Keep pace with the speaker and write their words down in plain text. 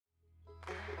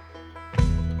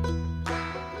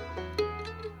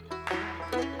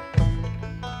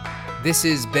This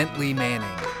is Bentley Manning.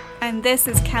 And this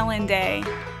is Kellen Day.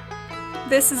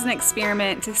 This is an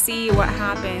experiment to see what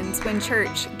happens when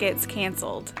church gets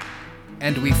canceled.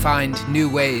 And we find new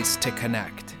ways to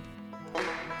connect.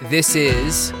 This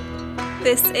is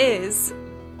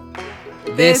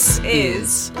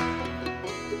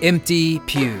Empty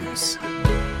Pews.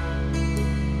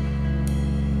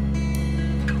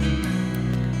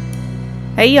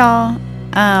 Hey y'all,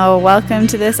 welcome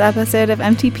to this episode of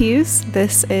Empty Pews.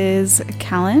 This is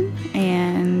Kellen,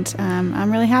 and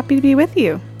I'm really happy to be with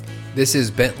you. This is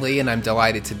Bentley, and I'm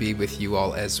delighted to be with you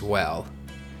all as well.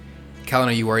 Kellen,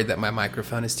 are you worried that my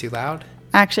microphone is too loud?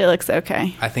 Actually, it looks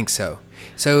okay. I think so.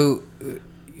 So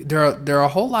there are a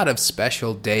whole lot of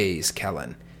special days,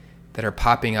 Kellen, that are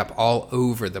popping up all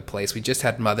over the place. We just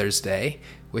had Mother's Day,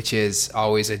 which is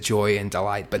always a joy and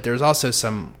delight, but there's also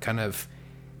some kind of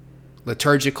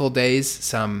liturgical days,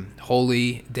 some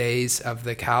holy days of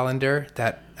the calendar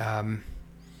that are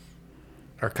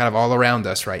kind of all around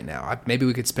us right now. Maybe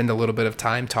we could spend a little bit of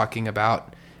time talking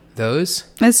about those.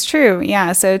 It's true,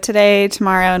 yeah. So today,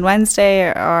 tomorrow, and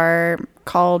Wednesday are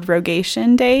called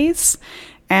Rogation Days,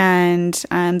 and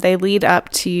they lead up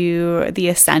to the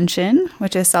Ascension,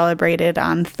 which is celebrated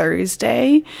on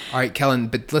Thursday. All right, Kellen,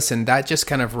 but listen, that just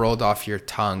kind of rolled off your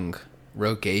tongue.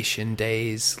 Rogation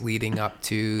Days leading up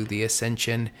to the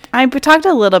Ascension. I talked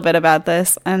a little bit about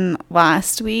this in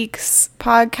last week's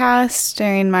podcast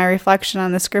during my reflection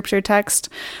on the scripture text.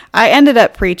 I ended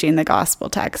up preaching the gospel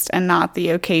text and not the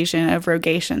occasion of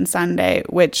Rogation Sunday,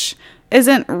 which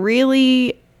isn't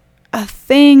really a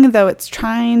thing, though it's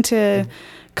trying to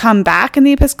come back in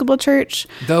the Episcopal Church.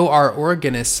 Though our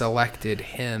organist selected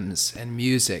hymns and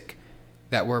music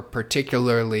that were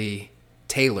particularly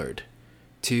tailored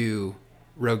to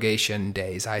Rogation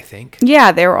Days, I think.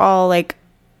 Yeah, they were all like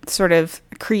sort of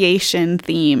creation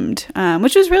themed,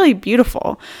 which was really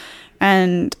beautiful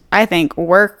and I think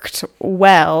worked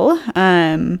well.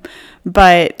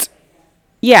 But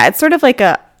yeah, it's sort of like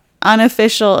a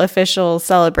unofficial official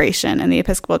celebration in the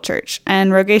Episcopal Church.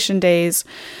 And Rogation Days,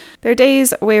 they're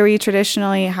days where we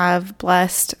traditionally have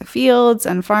blessed fields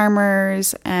and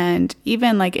farmers and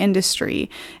even like industry.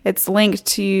 It's linked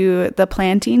to the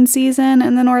planting season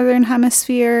in the Northern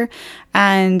Hemisphere.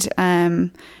 And I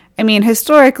mean,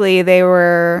 historically, they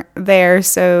were there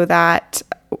so that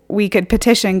we could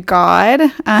petition God,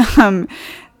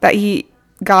 that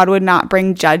God would not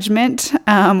bring judgment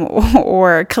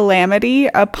or calamity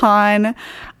upon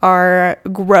our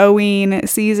growing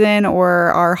season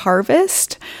or our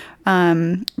harvest.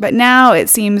 But now it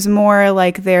seems more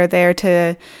like they're there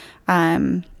to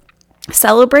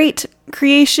celebrate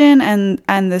creation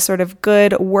and the sort of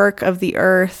good work of the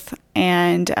earth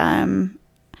and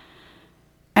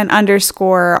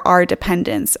underscore our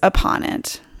dependence upon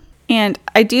it. And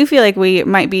I do feel like we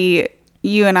might be,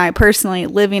 you and I personally,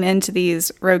 living into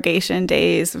these Rogation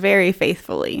Days very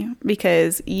faithfully,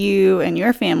 because you and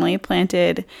your family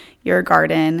planted your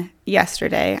garden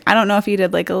yesterday. I don't know if you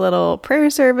did like a little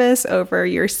prayer service over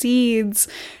your seeds,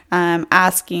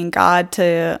 asking God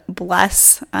to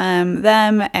bless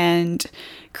them and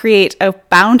create a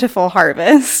bountiful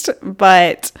harvest.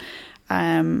 But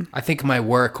I think my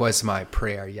work was my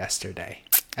prayer yesterday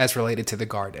as related to the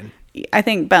garden. I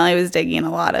think Bentley was digging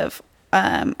a lot of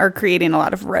or creating a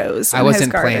lot of rows. I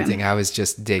wasn't planting, I was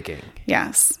just digging.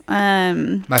 Yes.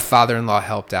 My father-in-law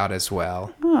helped out as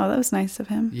well. Oh, that was nice of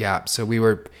him. Yeah, so we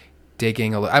were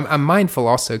digging a little. I'm mindful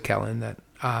also, Kellen, that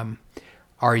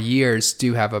our years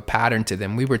do have a pattern to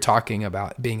them. We were talking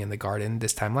about being in the garden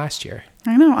this time last year.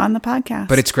 I know, on the podcast.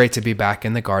 But it's great to be back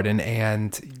in the garden.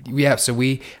 And yeah, so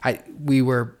we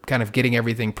were kind of getting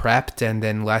everything prepped, and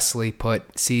then Leslie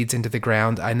put seeds into the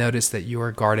ground. I noticed that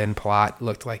your garden plot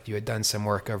looked like you had done some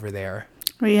work over there.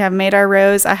 We have made our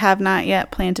rows. I have not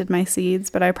yet planted my seeds,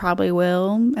 but I probably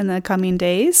will in the coming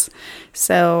days.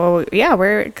 So yeah,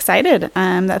 we're excited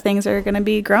that things are going to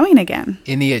be growing again.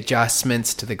 Any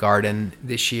adjustments to the garden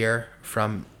this year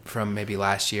from maybe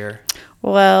last year?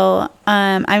 Well,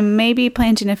 I may be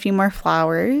planting a few more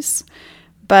flowers,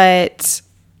 but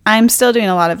I'm still doing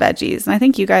a lot of veggies. And I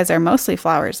think you guys are mostly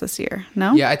flowers this year,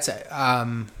 no? Yeah, I'd say,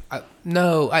 I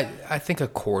think a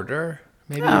quarter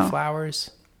maybe of flowers.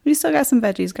 You still got some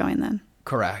veggies going then.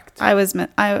 Correct. I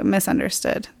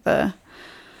misunderstood the...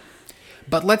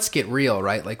 But let's get real,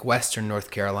 right? Like Western North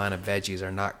Carolina veggies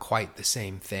are not quite the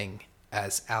same thing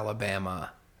as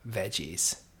Alabama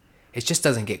veggies. It just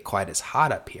doesn't get quite as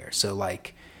hot up here. So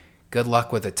like, good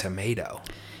luck with a tomato.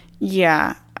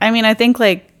 Yeah. I mean, I think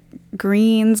like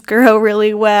greens grow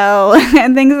really well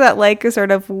and things that like sort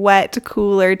of wet,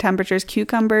 cooler temperatures.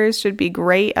 Cucumbers should be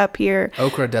great up here.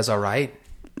 Okra does all right.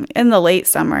 In the late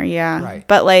summer, yeah. Right.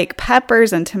 But like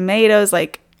peppers and tomatoes,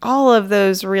 like all of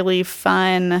those really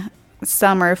fun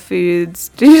summer foods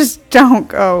just don't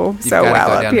go You've so gotta well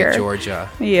go up down here. to Georgia.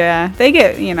 Yeah, they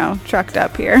get, trucked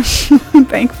up here,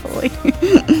 thankfully.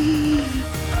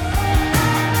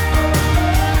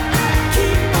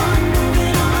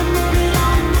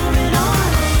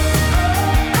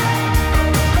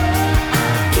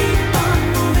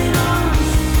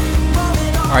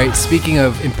 All right, speaking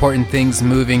of important things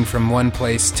moving from one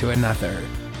place to another,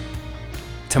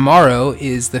 tomorrow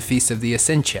is the Feast of the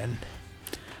Ascension.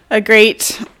 A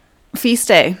great feast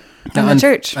day in the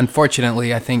church.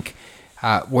 Unfortunately, I think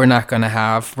we're not going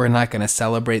to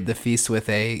celebrate the feast with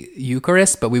a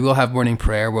Eucharist, but we will have morning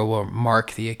prayer where we'll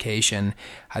mark the occasion.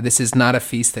 This is not a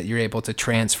feast that you're able to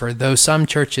transfer, though some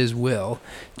churches will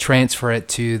transfer it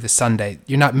to the Sunday.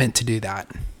 You're not meant to do that.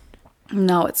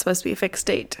 No, it's supposed to be a fixed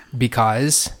date.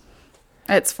 Because?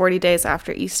 It's 40 days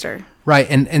after Easter. Right,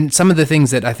 and some of the things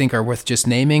that I think are worth just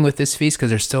naming with this feast, because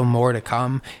there's still more to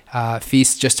come,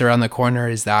 feast just around the corner,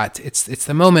 is that it's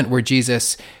the moment where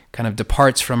Jesus kind of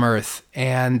departs from earth,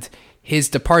 and his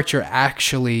departure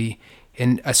actually,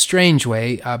 in a strange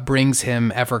way, brings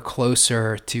him ever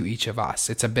closer to each of us.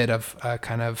 It's a bit of a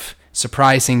kind of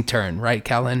surprising turn, right,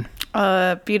 Kellen?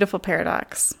 A beautiful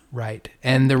paradox. Right,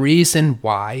 and the reason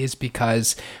why is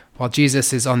because while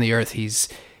Jesus is on the earth, he's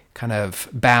kind of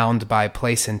bound by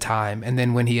place and time. And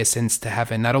then when he ascends to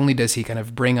heaven, not only does he kind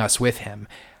of bring us with him,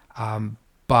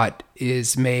 but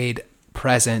is made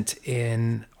present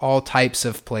in all types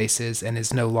of places and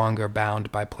is no longer bound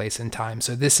by place and time.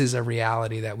 So this is a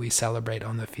reality that we celebrate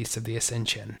on the Feast of the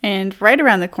Ascension. And right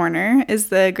around the corner is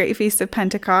the Great Feast of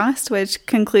Pentecost, which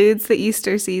concludes the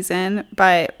Easter season.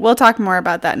 But we'll talk more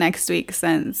about that next week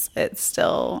since it's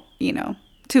still,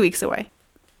 2 weeks away.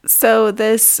 So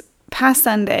this past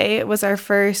Sunday was our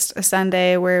first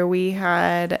Sunday where we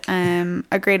had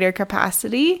a greater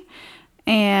capacity,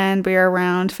 and we were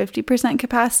around 50%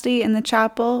 capacity in the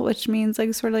chapel, which means like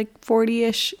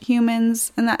 40-ish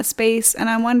humans in that space. And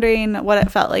I'm wondering what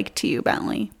it felt like to you,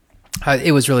 Bentley.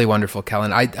 It was really wonderful,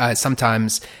 Kellen. I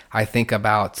sometimes I think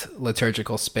about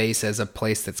liturgical space as a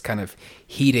place that's kind of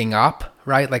heating up,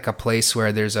 right? Like a place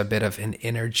where there's a bit of an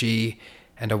energy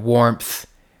and a warmth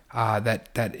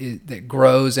that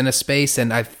grows in a space.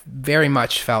 And I very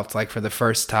much felt like for the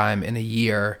first time in a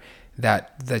year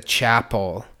that the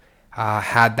chapel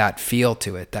had that feel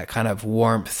to it, that kind of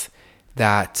warmth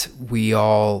that we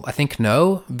all, I think,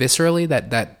 know viscerally,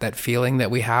 that feeling that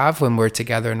we have when we're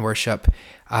together in worship.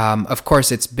 Of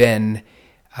course, it's been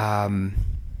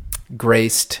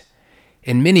graced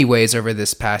in many ways over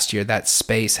this past year. That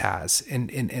space has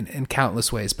in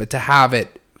countless ways, but to have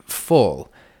it full,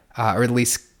 or at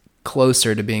least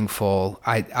closer to being full,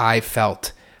 I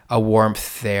felt a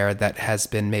warmth there that has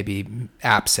been maybe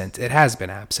absent. It has been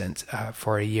absent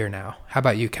for a year now. How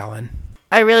about you, Kellen?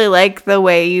 I really like the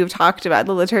way you've talked about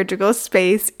the liturgical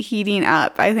space heating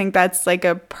up. I think that's like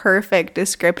a perfect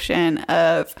description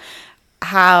of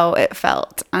how it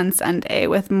felt on Sunday,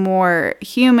 with more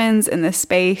humans in the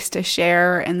space to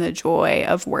share in the joy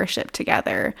of worship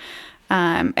together.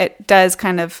 It does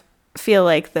kind of feel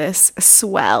like this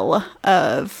swell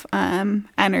of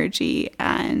energy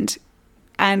and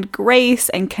grace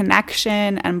and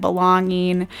connection and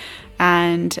belonging.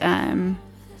 And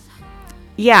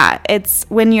it's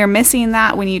when you're missing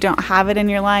that, when you don't have it in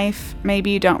your life,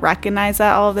 maybe you don't recognize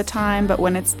that all the time, but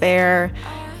when it's there,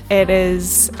 it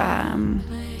is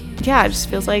it just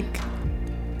feels like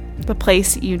the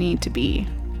place you need to be.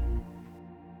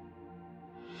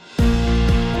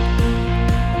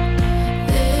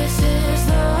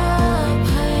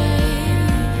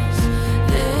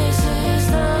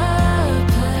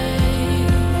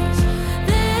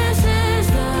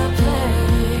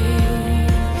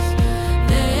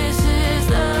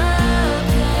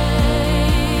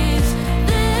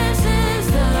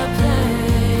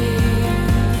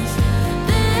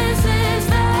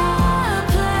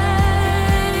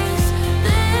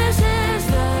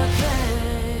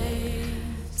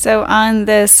 So on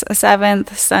this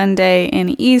seventh Sunday in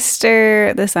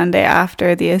Easter, the Sunday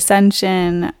after the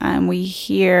Ascension, we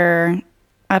hear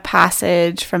a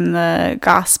passage from the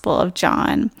Gospel of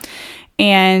John.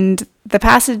 And the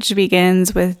passage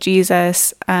begins with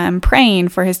Jesus praying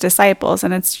for his disciples.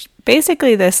 And it's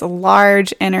basically this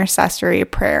large intercessory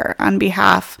prayer on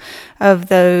behalf of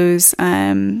those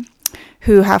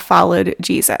who have followed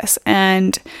Jesus.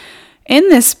 And in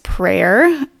this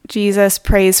prayer, Jesus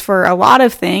prays for a lot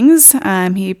of things.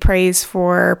 He prays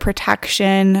for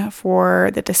protection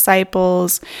for the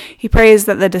disciples. He prays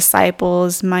that the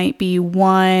disciples might be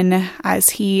one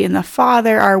as he and the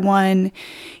Father are one.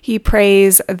 He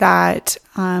prays that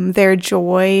their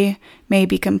joy may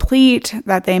be complete,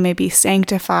 that they may be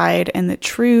sanctified in the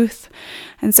truth.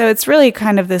 And so it's really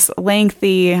kind of this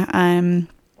lengthy,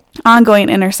 ongoing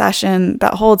intercession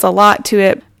that holds a lot to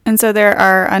it. And so there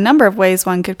are a number of ways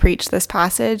one could preach this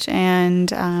passage, and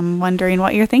wondering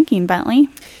what you're thinking, Bentley.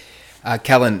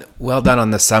 Kellen, well done on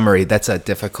the summary. That's a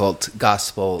difficult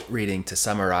gospel reading to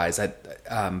summarize,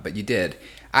 but you did.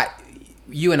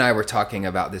 You and I were talking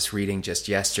about this reading just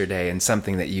yesterday, and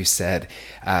something that you said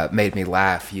made me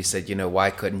laugh. You said, why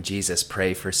couldn't Jesus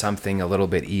pray for something a little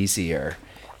bit easier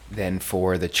than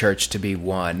for the church to be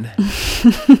one?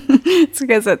 It's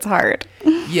because it's hard.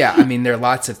 Yeah, I mean, there are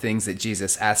lots of things that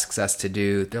Jesus asks us to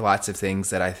do. There are lots of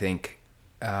things that I think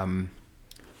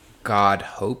God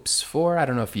hopes for. I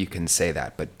don't know if you can say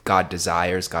that, but God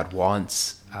desires, God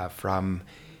wants from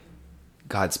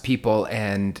God's people,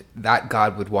 and that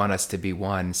God would want us to be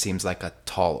one seems like a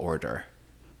tall order.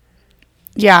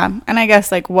 Yeah, and I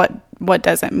guess what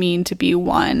does it mean to be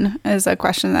one is a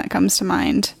question that comes to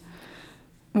mind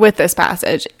with this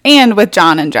passage and with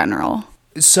John in general.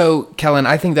 So, Kellen,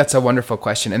 I think that's a wonderful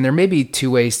question, and there may be two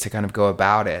ways to kind of go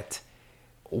about it.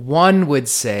 One would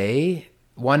say,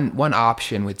 one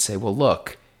option would say, well,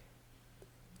 look,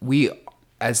 we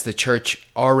as the church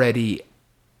already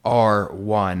are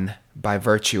one by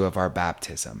virtue of our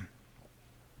baptism.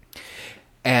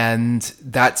 And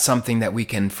that's something that we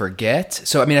can forget.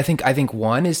 So, I mean, I think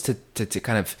one is to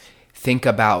kind of think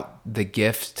about the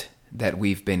gift that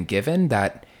we've been given,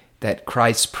 that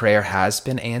Christ's prayer has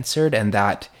been answered, and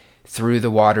that through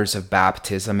the waters of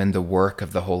baptism and the work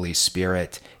of the Holy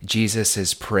Spirit,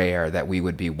 Jesus' prayer that we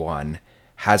would be one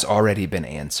has already been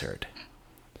answered.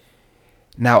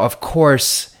 Now, of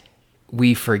course,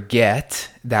 we forget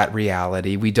that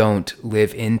reality. We don't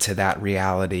live into that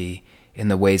reality in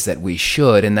the ways that we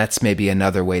should, and that's maybe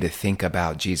another way to think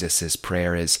about Jesus'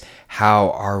 prayer is, how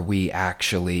are we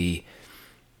actually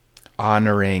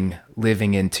honoring,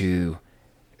 living into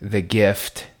the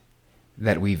gift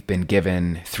that we've been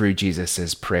given through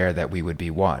Jesus' prayer that we would be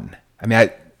one? I mean,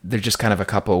 there's just kind of a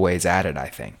couple of ways at it, I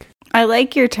think. I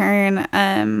like your turn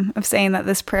of saying that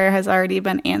this prayer has already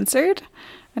been answered.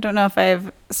 I don't know if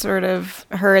I've sort of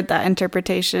heard that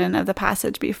interpretation of the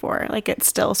passage before. Like, it's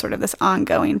still sort of this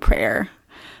ongoing prayer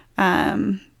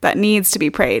that needs to be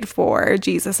prayed for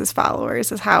Jesus'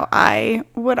 followers, is how I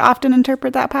would often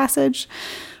interpret that passage.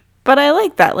 But I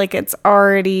like that, like, it's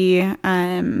already,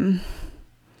 come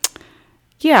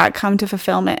to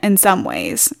fulfillment in some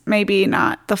ways. Maybe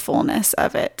not the fullness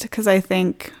of it, because I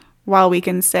think while we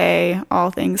can say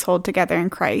all things hold together in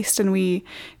Christ, and we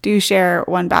do share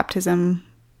one baptism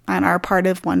and are part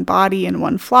of one body and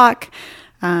one flock,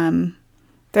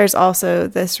 there's also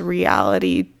this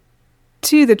reality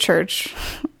to the church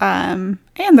and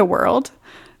the world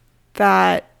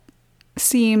that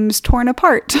seems torn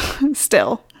apart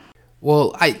still.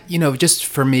 Well, just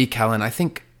for me, Kellen, I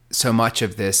think so much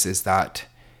of this is that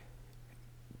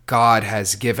God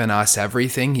has given us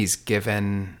everything. He's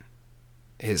given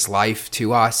his life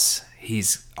to us.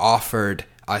 He's offered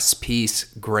us peace,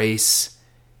 grace,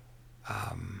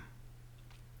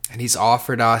 and he's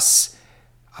offered us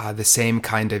the same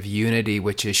kind of unity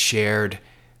which is shared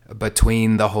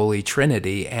between the Holy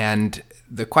Trinity. And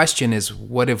the question is,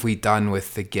 what have we done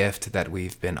with the gift that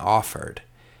we've been offered?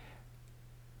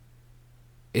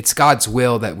 It's God's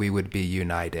will that we would be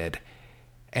united.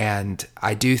 And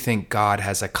I do think God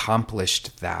has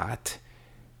accomplished that.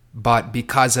 But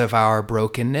because of our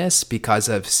brokenness, because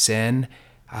of sin,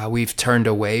 we've turned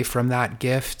away from that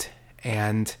gift.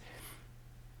 And,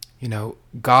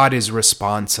 God is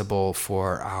responsible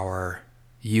for our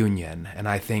union. And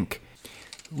I think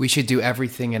we should do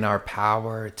everything in our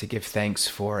power to give thanks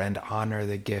for and honor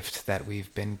the gift that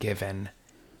we've been given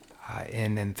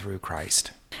in and through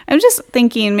Christ. I'm just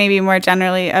thinking maybe more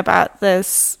generally about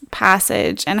this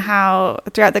passage and how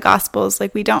throughout the Gospels,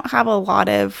 like, we don't have a lot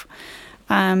of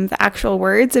the actual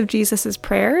words of Jesus's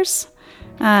prayers.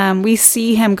 We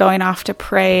see him going off to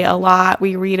pray a lot.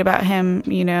 We read about him,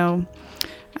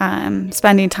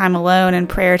 spending time alone in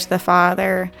prayer to the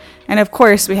Father. And of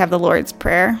course, we have the Lord's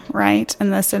Prayer, right, in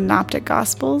the Synoptic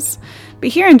Gospels. But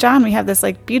here in John, we have this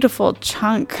beautiful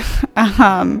chunk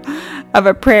of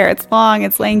a prayer. It's long,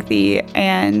 it's lengthy,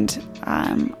 and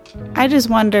I just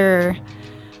wonder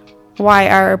why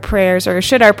our prayers, or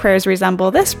should our prayers resemble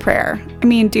this prayer? I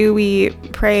mean, do we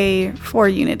pray for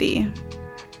unity?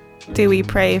 Do we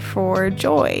pray for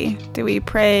joy? Do we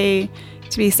pray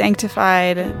to be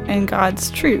sanctified in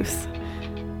God's truth?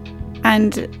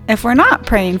 And if we're not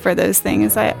praying for those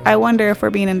things, I wonder if we're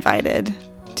being invited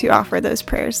to offer those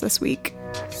prayers this week.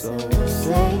 So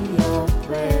say your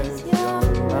prayers,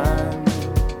 young man.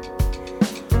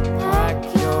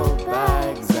 Pack your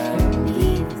bags and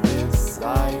leave this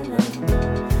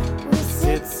island. We'll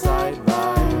sit side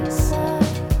by side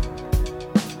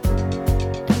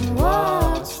and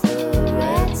watch the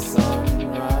red sun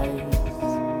rise.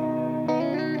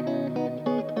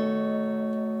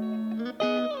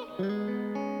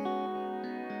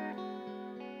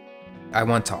 I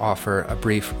want to offer a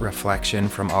brief reflection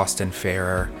from Austin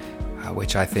Farrer,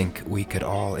 which I think we could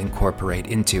all incorporate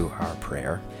into our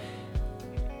prayer.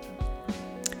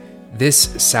 This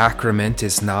sacrament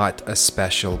is not a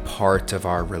special part of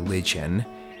our religion.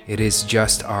 It is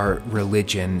just our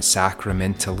religion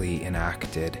sacramentally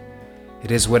enacted.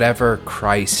 It is whatever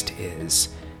Christ is,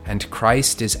 and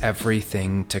Christ is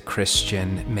everything to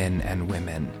Christian men and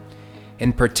women.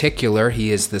 In particular,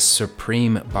 he is the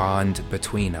supreme bond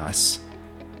between us.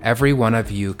 Every one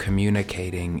of you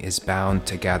communicating is bound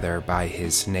together by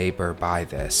his neighbor by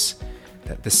this,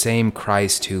 that the same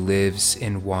Christ who lives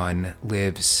in one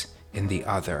lives in the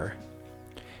other.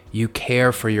 You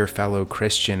care for your fellow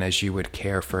Christian as you would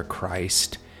care for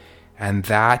Christ, and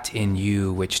that in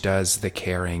you which does the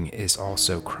caring is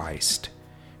also Christ.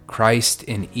 Christ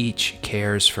in each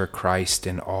cares for Christ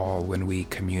in all when we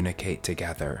communicate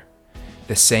together.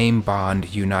 The same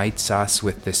bond unites us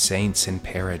with the saints in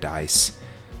paradise,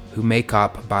 who make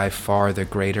up by far the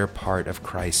greater part of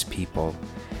Christ's people,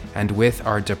 and with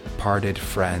our departed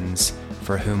friends,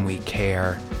 for whom we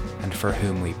care and for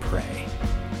whom we pray.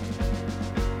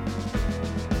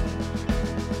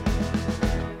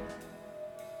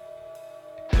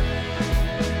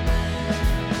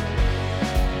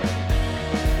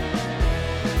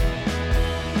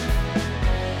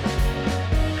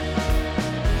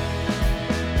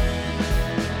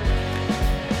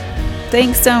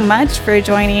 Thanks so much for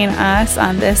joining us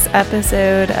on this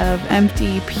episode of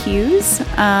Empty Pews.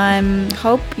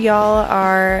 Hope y'all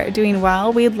are doing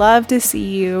well. We'd love to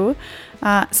see you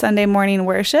Sunday morning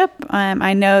worship.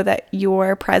 I know that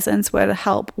your presence would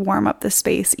help warm up the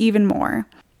space even more.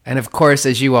 And of course,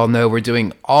 as you all know, we're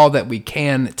doing all that we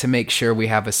can to make sure we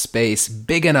have a space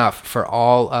big enough for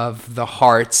all of the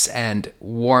hearts and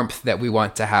warmth that we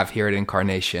want to have here at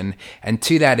Incarnation. And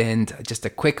to that end, just a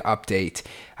quick update.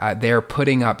 They're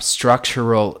putting up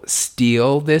structural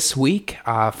steel this week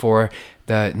for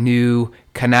the new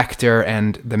connector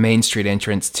and the Main Street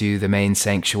entrance to the main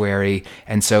sanctuary.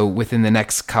 And so within the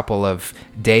next couple of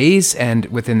days and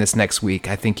within this next week,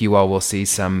 I think you all will see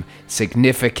some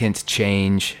significant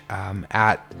change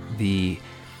at the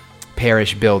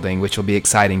parish building, which will be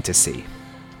exciting to see.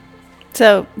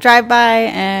 So drive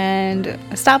by and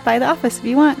stop by the office if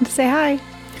you want to say hi.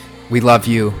 We love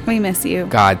you. We miss you.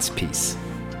 God's peace.